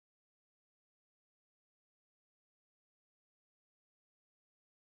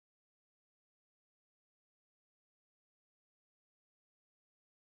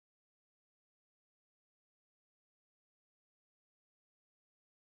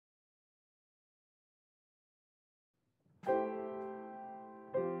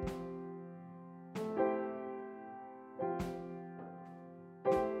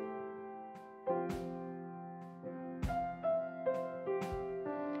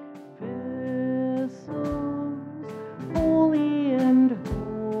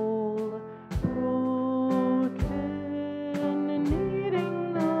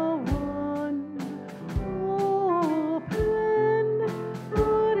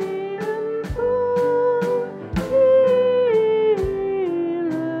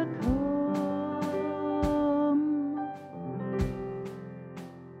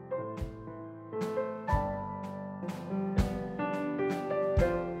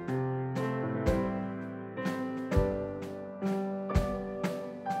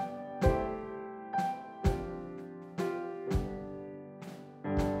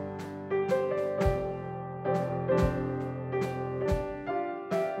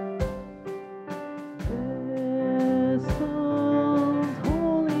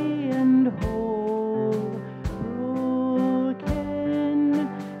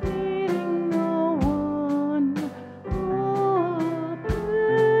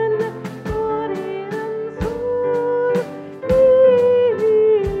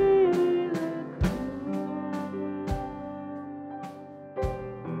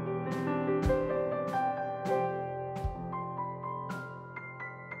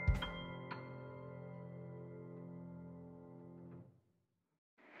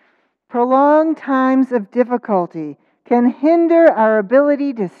Prolonged times of difficulty can hinder our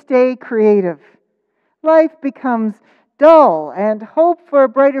ability to stay creative. Life becomes dull and hope for a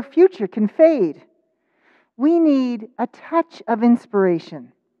brighter future can fade. We need a touch of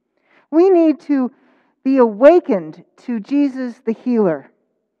inspiration. We need to be awakened to Jesus the healer,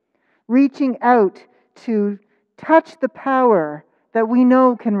 reaching out to touch the power that we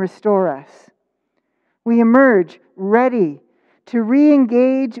know can restore us. We emerge ready to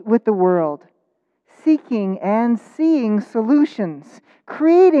re-engage with the world, seeking and seeing solutions,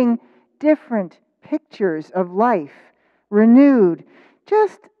 creating different pictures of life, renewed,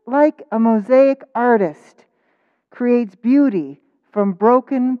 just like a mosaic artist creates beauty from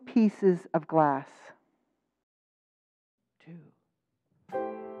broken pieces of glass. 2.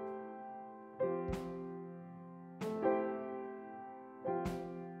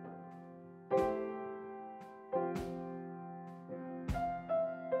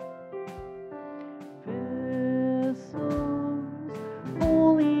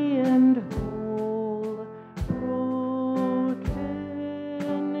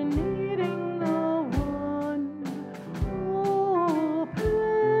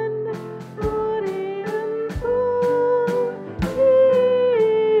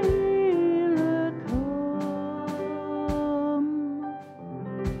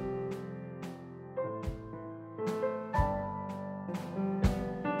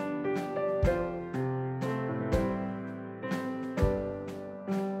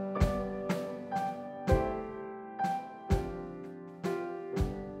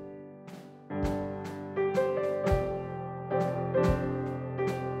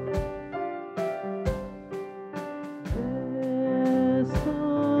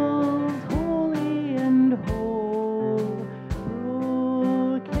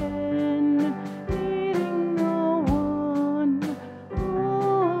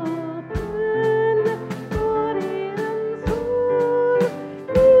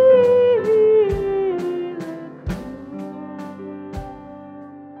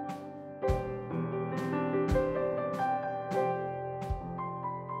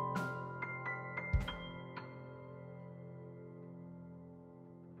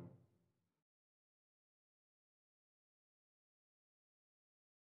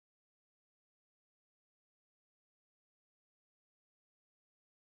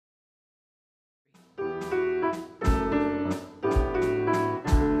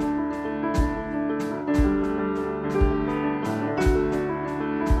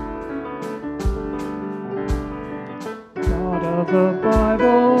 The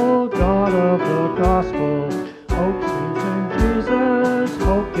Bible, God of the Gospel, hope sees in Jesus,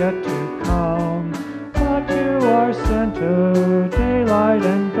 hope yet to come. But you are center, daylight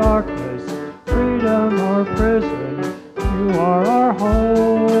and darkness, freedom or prison, you are our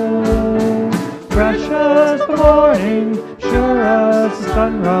home. Fresh as the morning, sure as the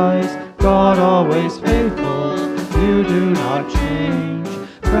sunrise, God always faithful, you do not change.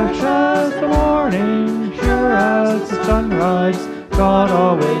 Fresh as the morning, sure as the sunrise, God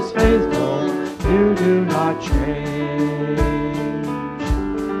always faithful, you do not change.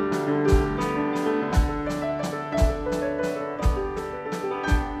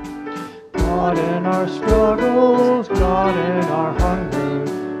 God in our struggles, God in our hunger,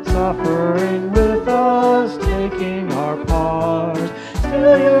 suffering with us, taking our part.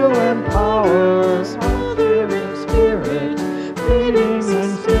 Still you empower, small-giving Spirit, feeding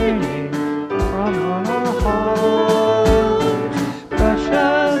and staining from on our hearts. Fresh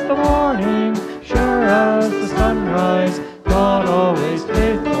as the morning, sure as the sunrise, God always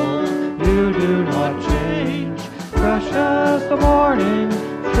faithful, you do not change. Fresh as the morning,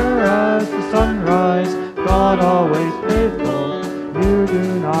 sure as the sunrise, God always faithful, you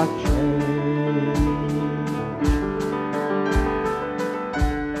do not change.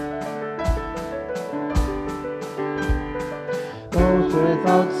 Those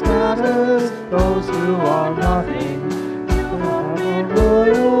without status, those who are nothing,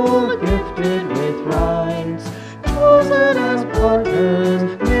 loyal, gifted with rights, chosen as partners,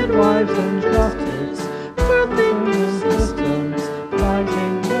 midwives and justice, birthing new systems,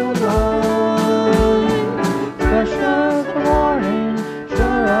 rising to life. Fresh as the morning,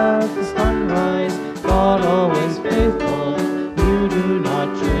 sure as the sunrise, God always faithful, you do not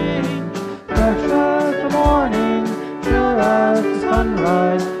change. Fresh as the morning, sure as the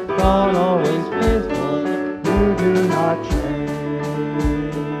sunrise, God always faithful, you do not change.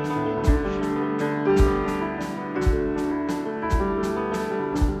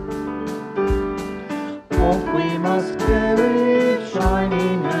 Hope we must carry,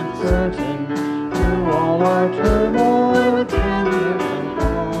 shining and certain,